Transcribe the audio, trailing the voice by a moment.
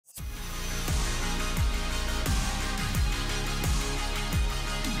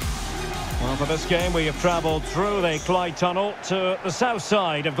For this game, we have travelled through the Clyde Tunnel to the south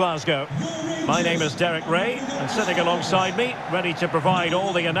side of Glasgow. My name is Derek Ray, and sitting alongside me, ready to provide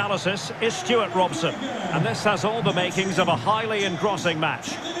all the analysis, is Stuart Robson. And this has all the makings of a highly engrossing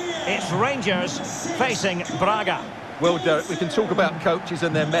match. It's Rangers facing Braga. Well, Derek, we can talk about coaches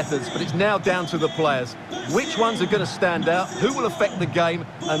and their methods, but it's now down to the players. Which ones are going to stand out, who will affect the game,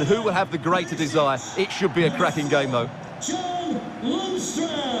 and who will have the greater desire? It should be a cracking game, though.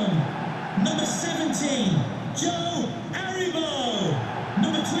 Number 17, Joe Aribo.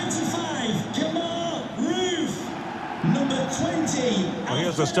 Number 25, Kamal Roof. Number 20. Well,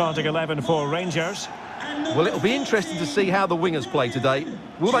 here's the starting 11 for Rangers. Well, it'll be interesting to see how the wingers play today.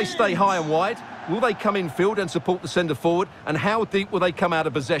 Will they stay high and wide? Will they come in field and support the centre forward? And how deep will they come out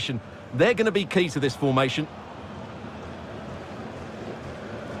of possession? They're going to be key to this formation.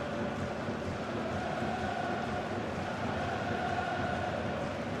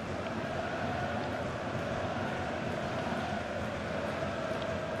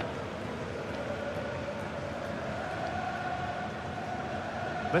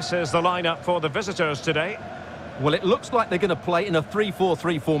 This is the lineup for the visitors today. Well, it looks like they're going to play in a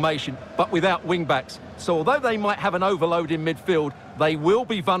 3-4-3 formation, but without wing-backs. So although they might have an overload in midfield, they will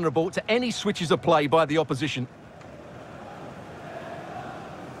be vulnerable to any switches of play by the opposition.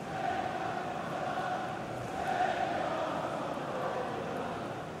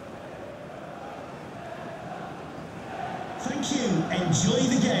 Thank you. Enjoy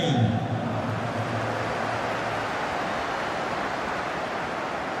the game.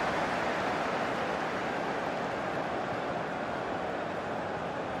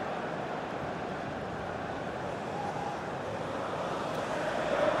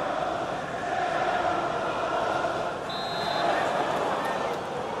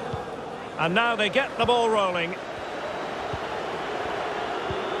 And now they get the ball rolling.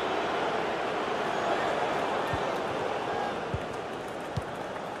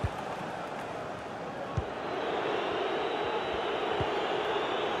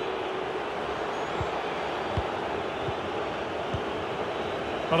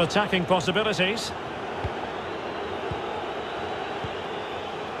 Got attacking possibilities.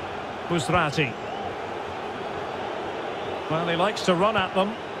 Busrati. Well, he likes to run at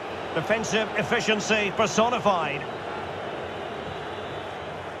them. Defensive efficiency personified.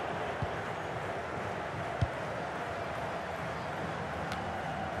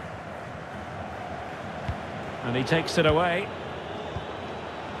 And he takes it away.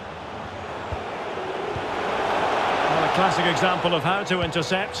 Well, a classic example of how to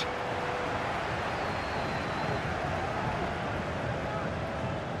intercept.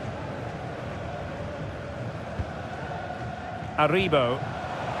 Aribo.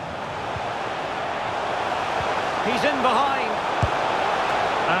 He's in behind.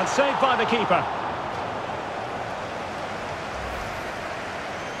 And saved by the keeper.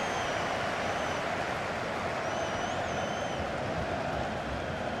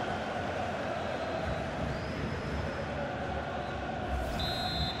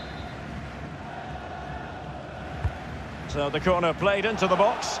 So the corner played into the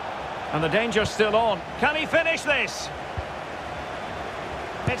box. And the danger's still on. Can he finish this?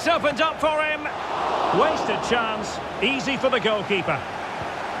 It's opened up for him. Wasted chance. Easy for the goalkeeper.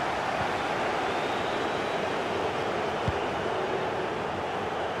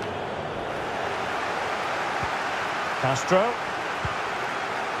 Castro.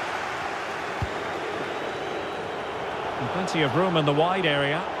 And plenty of room in the wide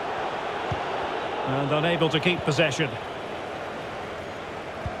area. And unable to keep possession.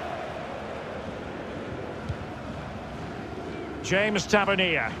 James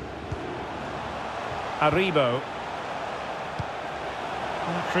Tavernier. Aribo.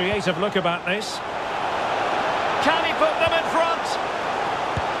 A creative look about this. Can he put them in front?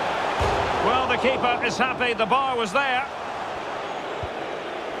 Well, the keeper is happy the bar was there.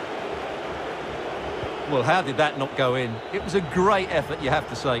 Well, how did that not go in? It was a great effort, you have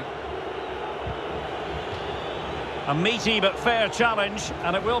to say. A meaty but fair challenge,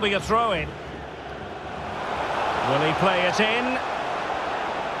 and it will be a throw-in. Will he play it in?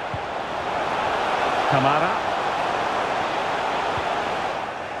 Kamara.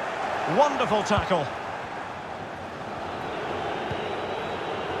 Wonderful tackle.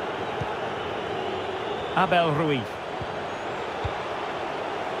 Abel Ruiz.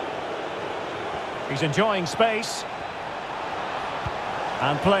 He's enjoying space.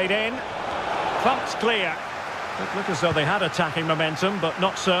 And played in. Thumped clear. It looked as though they had attacking momentum, but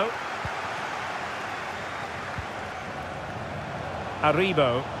not so.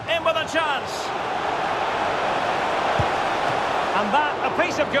 Aribo. In with a chance. And that, a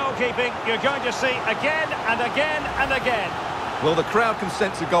piece of goalkeeping you're going to see again and again and again. Well, the crowd can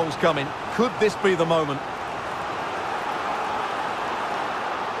sense the goal's coming. Could this be the moment?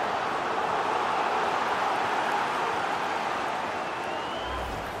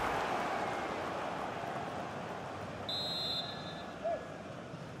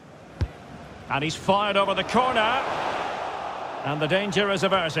 And he's fired over the corner. And the danger is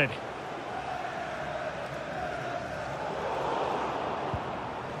averted.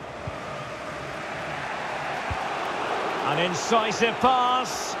 An incisive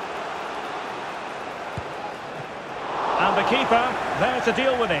pass. And the keeper there to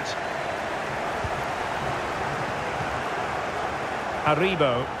deal with it.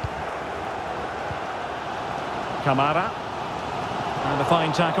 Aribo. Kamara. And the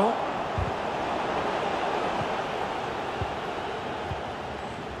fine tackle.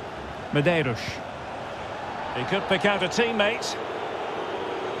 Medeiros. He could pick out a teammate.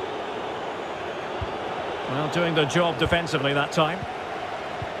 Well, doing the job defensively that time.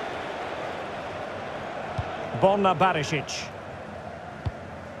 Borna Barisic.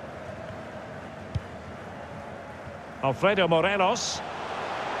 Alfredo Morelos.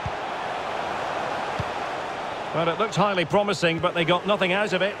 Well, it looked highly promising, but they got nothing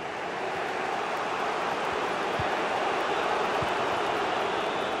out of it.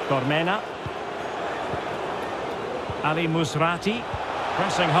 Cormena. Ali Musrati.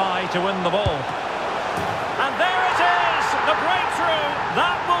 Pressing high to win the ball. And there it is! The breakthrough!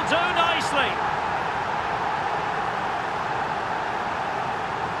 That will do nicely!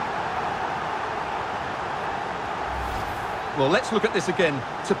 Well, let's look at this again.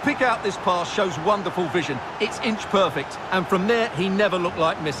 To pick out this pass shows wonderful vision. It's inch perfect. And from there, he never looked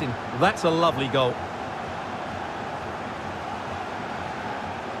like missing. That's a lovely goal.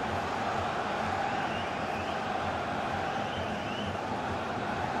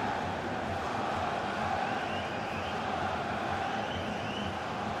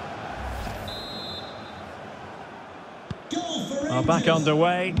 Are back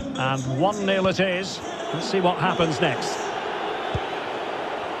underway, and 1-0 it is. Let's see what happens next.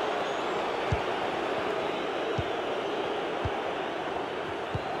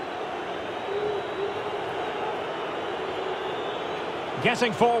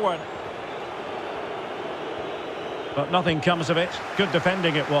 Getting forward. But nothing comes of it. Good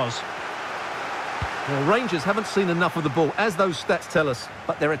defending it was. Well, Rangers haven't seen enough of the ball, as those stats tell us.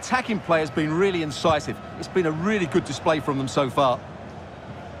 But their attacking play has been really incisive. It's been a really good display from them so far.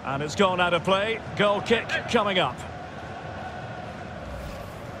 And it's gone out of play. Goal kick coming up.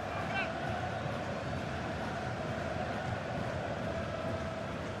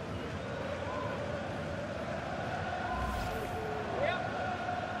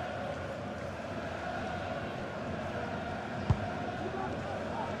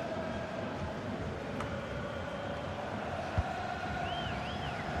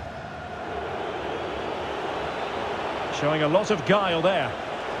 Showing a lot of guile there.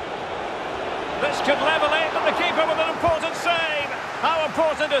 This could level it, but the keeper with an important save. How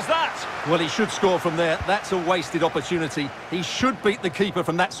important is that? Well, he should score from there. That's a wasted opportunity. He should beat the keeper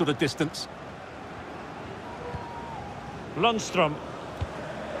from that sort of distance. Lundstrom.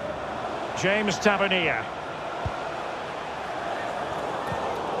 James Tavernier.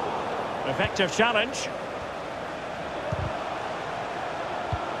 Effective challenge.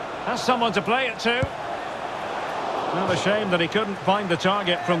 Has someone to play it to. Well, a shame that he couldn't find the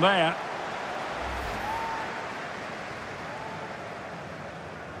target from there.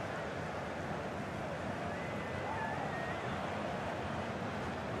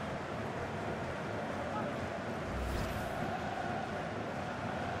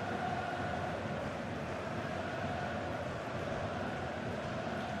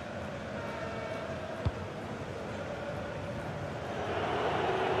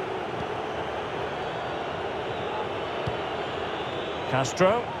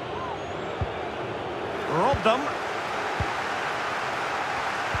 Castro. Robbed them.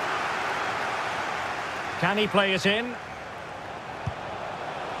 Can he play it in?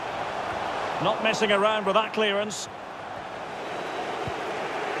 Not messing around with that clearance.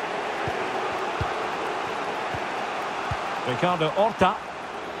 Ricardo Horta.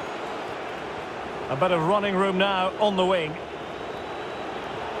 A bit of running room now on the wing.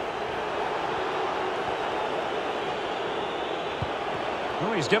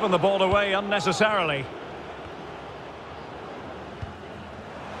 Oh, he's given the ball away unnecessarily.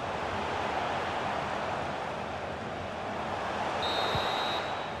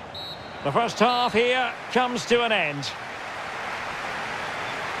 The first half here comes to an end.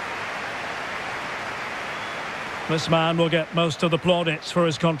 This man will get most of the plaudits for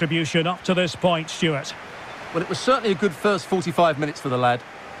his contribution up to this point, Stuart. Well, it was certainly a good first 45 minutes for the lad.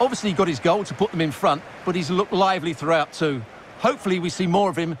 Obviously, he got his goal to put them in front, but he's looked lively throughout too. Hopefully, we see more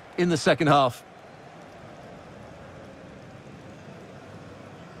of him in the second half.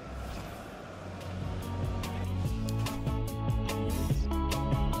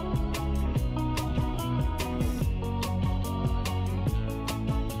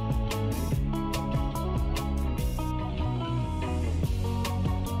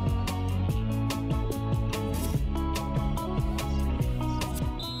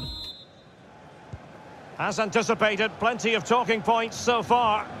 As anticipated, plenty of talking points so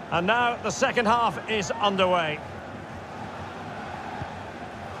far. And now the second half is underway.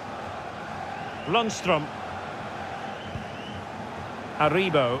 Lundstrom.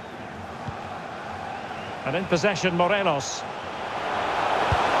 Aribo. And in possession, Morelos.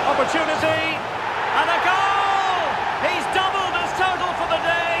 Opportunity. And a goal! He's doubled his total for the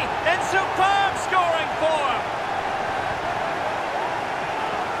day in superb scoring form.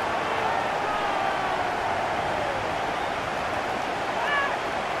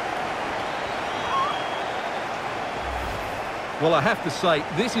 Well, I have to say,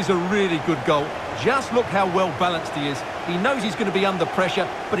 this is a really good goal. Just look how well balanced he is. He knows he's going to be under pressure,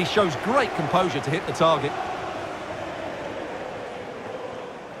 but he shows great composure to hit the target.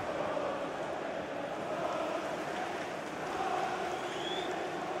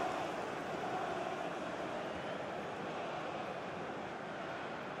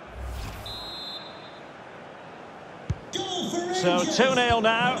 So 2-0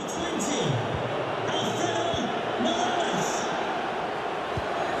 now.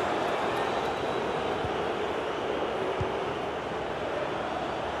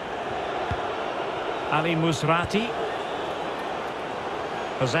 Ali Musrati.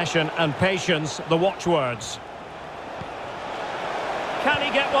 Possession and patience, the watchwords. Can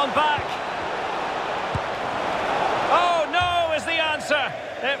he get one back? Oh, no is the answer.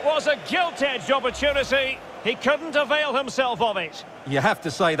 It was a gilt-edged opportunity. He couldn't avail himself of it. You have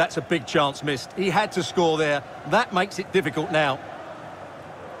to say that's a big chance missed. He had to score there. That makes it difficult now.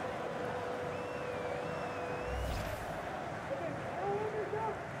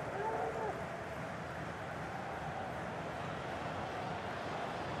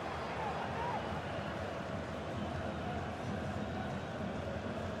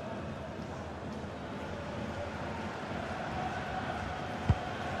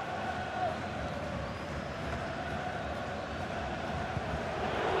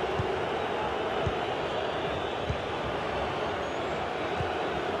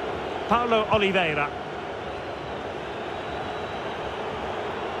 Paulo Oliveira.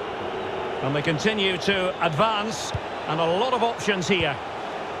 And they continue to advance, and a lot of options here.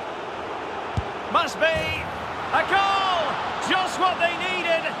 Must be a goal! Just what they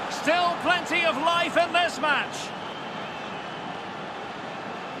needed. Still plenty of life in this match.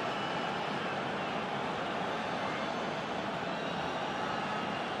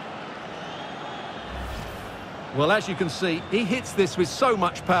 Well, as you can see, he hits this with so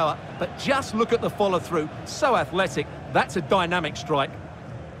much power, but just look at the follow-through. So athletic. That's a dynamic strike.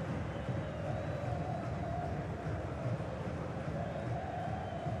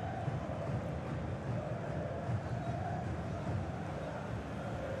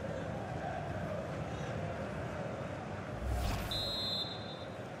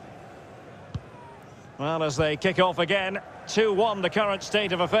 Well, as they kick off again, 2-1 the current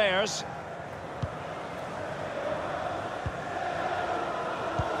state of affairs.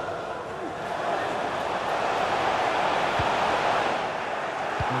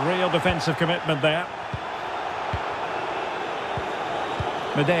 Real defensive commitment there.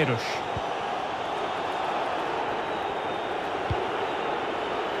 Medeiros.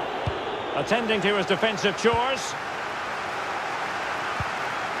 Attending to his defensive chores.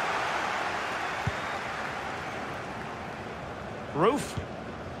 Roof.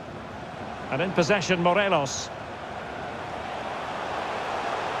 And in possession, Morelos.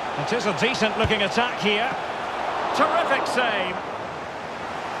 It is a decent looking attack here. Terrific save.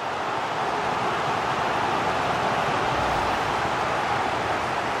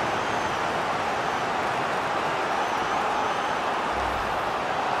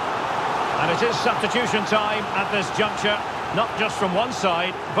 And it is substitution time at this juncture, not just from one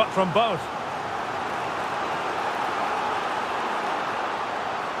side, but from both.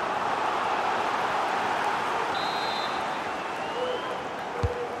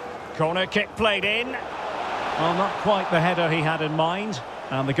 Corner kick played in. Well, not quite the header he had in mind,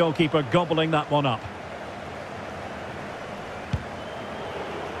 and the goalkeeper gobbling that one up.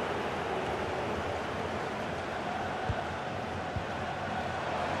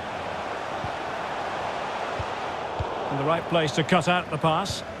 the right place to cut out the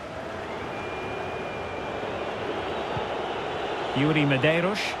pass. Yuri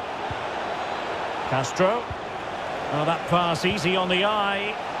Medeiros. Castro. Oh, that pass easy on the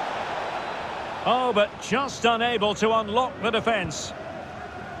eye. Oh, but just unable to unlock the defence.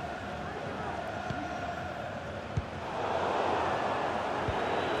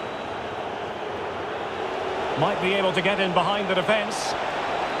 Might be able to get in behind the defence.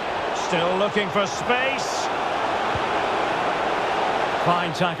 Still looking for space.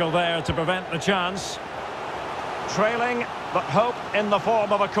 Fine tackle there to prevent the chance. Trailing, but hope in the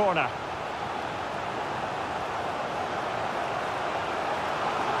form of a corner.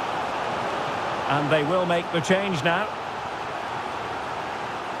 And they will make the change now.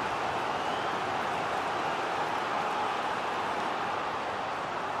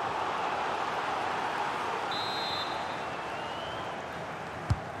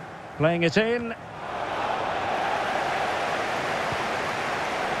 Playing it in.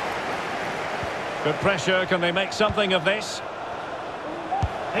 Good pressure. Can they make something of this?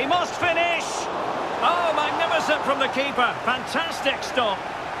 He must finish. Oh, magnificent from the keeper. Fantastic stop.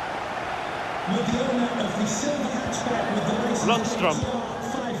 With the owner of the silver hatchback with the license Lundstrom.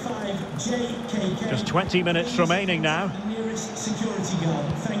 55JKK. Just 20 minutes remaining now. The nearest security guard.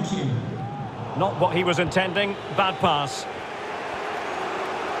 Thank you. Not what he was intending. Bad pass.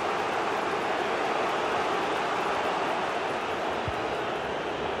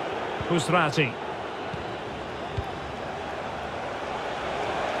 Husrati.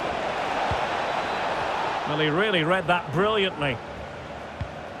 Well, he really read that brilliantly.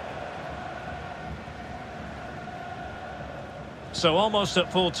 So almost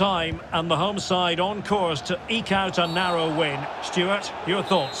at full time, and the home side on course to eke out a narrow win. Stuart, your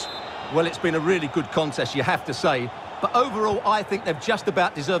thoughts? Well, it's been a really good contest, you have to say. But overall, I think they've just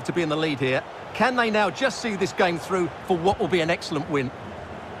about deserved to be in the lead here. Can they now just see this game through for what will be an excellent win?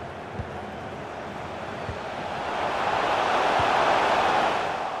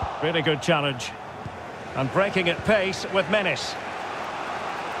 Really good challenge. And breaking at pace with menace.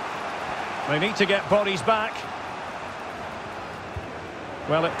 They need to get bodies back.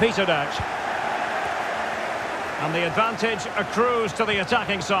 Well, it petered out. And the advantage accrues to the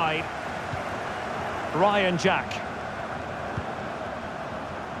attacking side. Ryan Jack.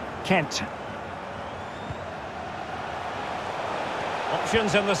 Kent.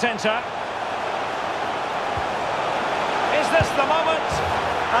 Options in the centre. Is this the moment?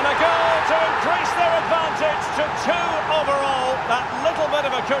 And a goal to increase their advantage to 2 overall. That little bit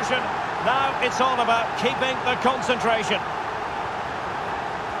of a cushion. Now it's all about keeping the concentration.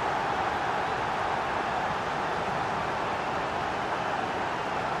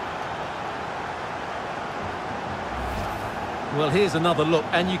 Well, here's another look,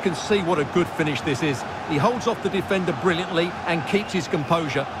 and you can see what a good finish this is. He holds off the defender brilliantly and keeps his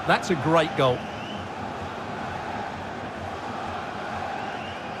composure. That's a great goal.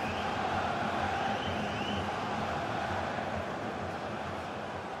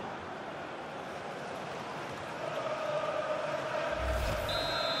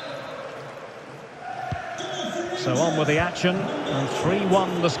 So on with the action, and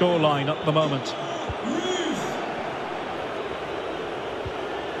 3-1 the scoreline at the moment.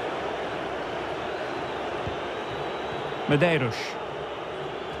 Medeiros.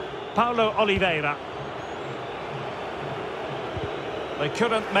 Paulo Oliveira. They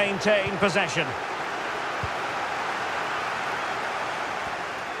couldn't maintain possession.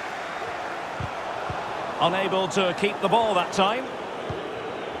 Unable to keep the ball that time.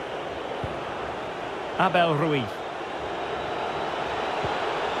 Abel Ruiz.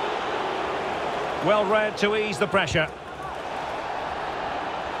 Well read to ease the pressure.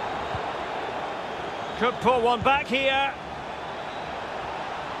 Could pull one back here.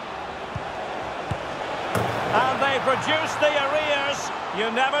 And they've reduced the arrears.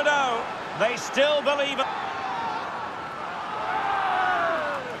 You never know. They still believe it.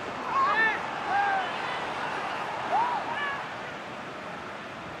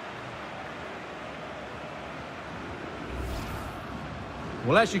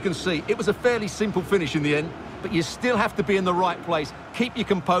 Well, as you can see, it was a fairly simple finish in the end, but you still have to be in the right place, keep your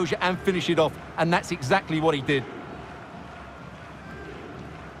composure and finish it off, and that's exactly what he did.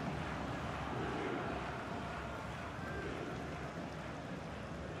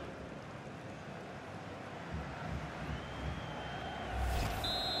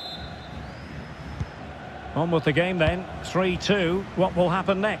 On with the game then, 3-2. What will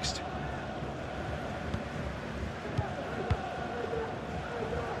happen next?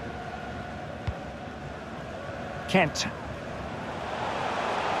 Kent.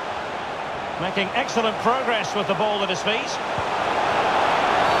 Making excellent progress with the ball at his feet.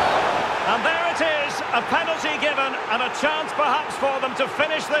 And there it is, a penalty given and a chance perhaps for them to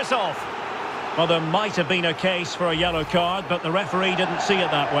finish this off. Well, there might have been a case for a yellow card, but the referee didn't see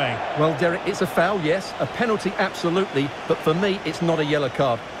it that way. Well, Derek, it's a foul, yes. A penalty, absolutely. But for me, it's not a yellow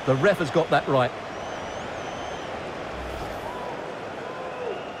card. The ref has got that right.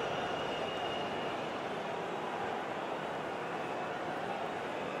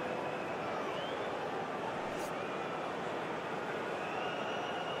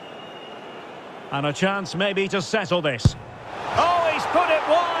 And a chance maybe to settle this. Oh, he's put it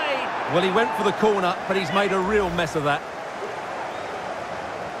wide! Well, he went for the corner, but he's made a real mess of that.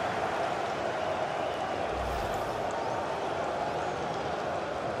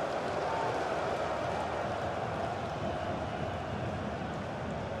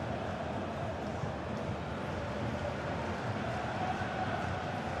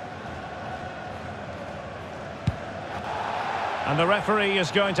 And the referee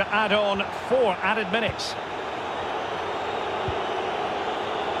is going to add on 4 added minutes.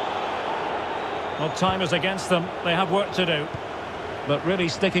 Well, time is against them. They have work to do. But really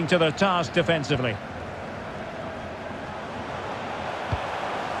sticking to their task defensively.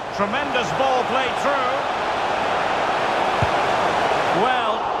 Tremendous ball played through.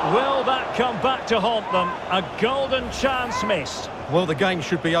 Well, will that come back to haunt them? A golden chance missed. Well, the game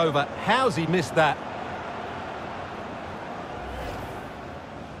should be over. How's he missed that?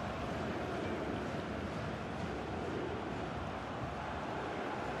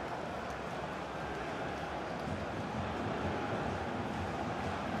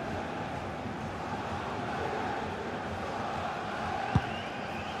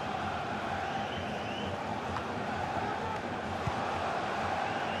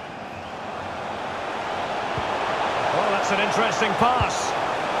 An interesting pass.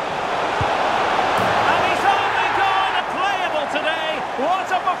 And he's only gone playable today.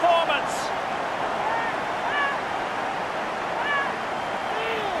 What a performance.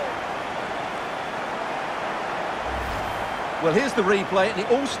 Well, here's the replay, and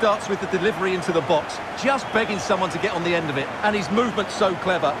it all starts with the delivery into the box. Just begging someone to get on the end of it. And his movement's so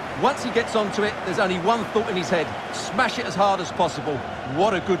clever. Once he gets onto it, there's only one thought in his head. Smash it as hard as possible.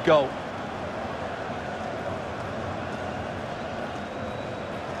 What a good goal.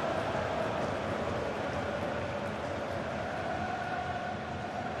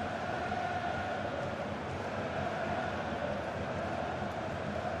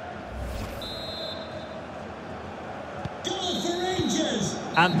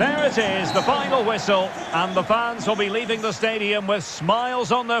 And there it is, the final whistle, and the fans will be leaving the stadium with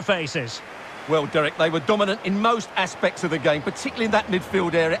smiles on their faces. Well, Derek, they were dominant in most aspects of the game, particularly in that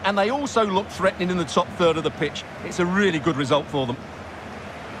midfield area, and they also looked threatening in the top third of the pitch. It's a really good result for them.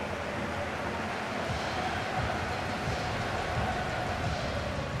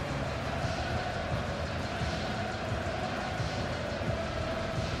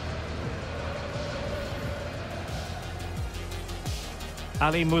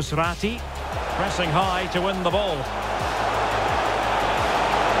 Ali Musrati pressing high to win the ball.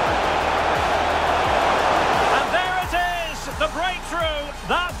 And there it is, the breakthrough.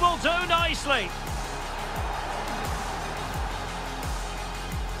 That will do nicely.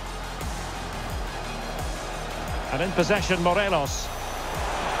 And in possession, Morelos.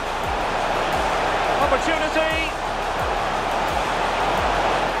 Opportunity.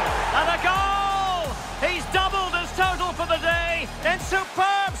 And a goal! He's doubled his total for the day in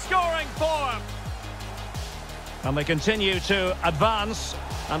superb scoring form. And they continue to advance,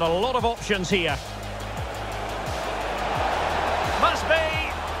 and a lot of options here. Must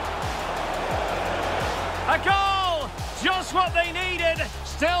be a goal! Just what they needed.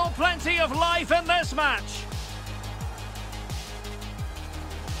 Still plenty of life in this match.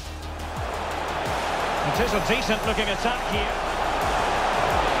 It is a decent-looking attack here.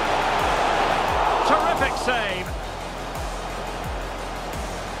 Terrific save.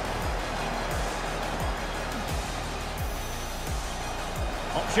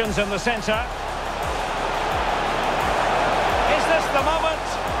 Options in the centre. Is this the moment?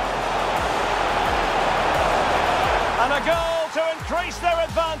 And a goal to increase their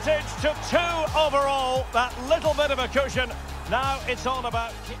advantage to 2 overall. That little bit of a cushion. Now it's all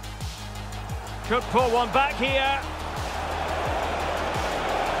about... Could pull one back here.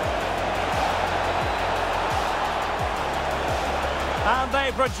 And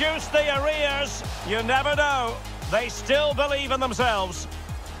they produce the arrears. You never know. They still believe in themselves.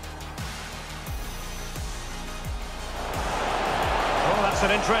 Oh, that's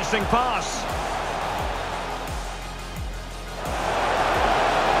an interesting pass.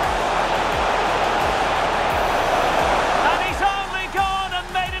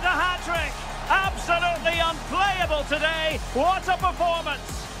 What a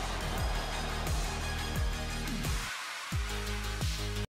performance!